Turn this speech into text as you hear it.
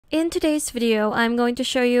In today's video, I'm going to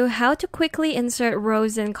show you how to quickly insert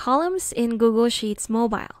rows and columns in Google Sheets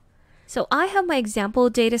Mobile. So I have my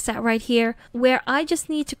example dataset right here where I just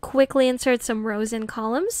need to quickly insert some rows and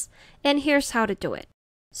columns, and here's how to do it.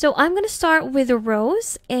 So I'm going to start with the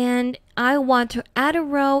rows, and I want to add a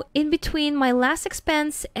row in between my last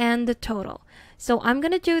expense and the total. So I'm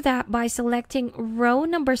going to do that by selecting row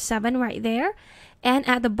number 7 right there. And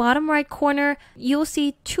at the bottom right corner, you'll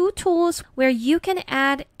see two tools where you can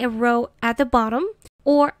add a row at the bottom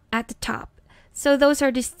or at the top. So those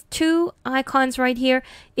are these two icons right here.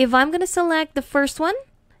 If I'm going to select the first one,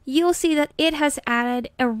 you'll see that it has added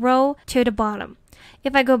a row to the bottom.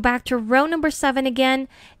 If I go back to row number 7 again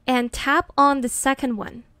and tap on the second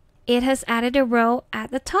one, it has added a row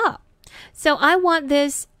at the top. So I want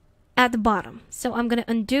this at the bottom. So I'm going to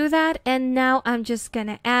undo that, and now I'm just going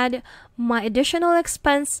to add my additional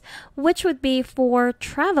expense, which would be for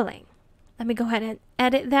traveling. Let me go ahead and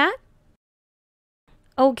edit that.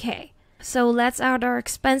 Okay, so let's add our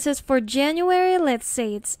expenses for January. Let's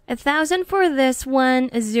say it's 1,000 for this one,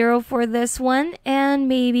 0 for this one, and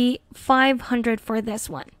maybe 500 for this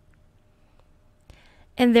one.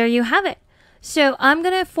 And there you have it. So I'm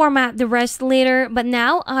going to format the rest later, but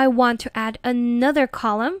now I want to add another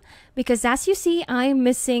column because as you see, I'm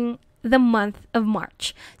missing the month of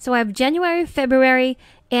March. So I have January, February,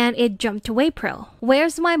 and it jumped to April.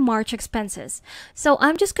 Where's my March expenses? So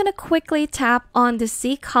I'm just going to quickly tap on the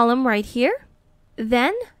C column right here.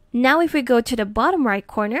 Then, now if we go to the bottom right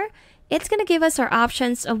corner, it's going to give us our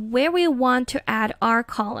options of where we want to add our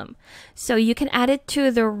column. So you can add it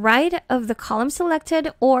to the right of the column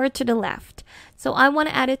selected or to the left. So I want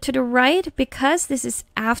to add it to the right because this is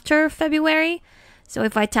after February. So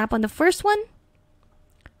if I tap on the first one,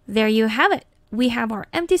 there you have it. We have our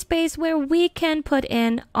empty space where we can put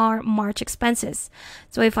in our March expenses.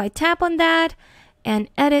 So if I tap on that and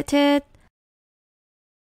edit it,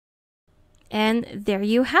 and there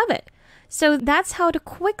you have it. So that's how to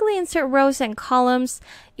quickly insert rows and columns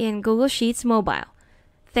in Google Sheets Mobile.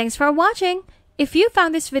 Thanks for watching. If you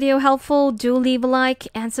found this video helpful, do leave a like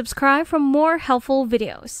and subscribe for more helpful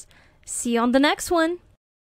videos. See you on the next one.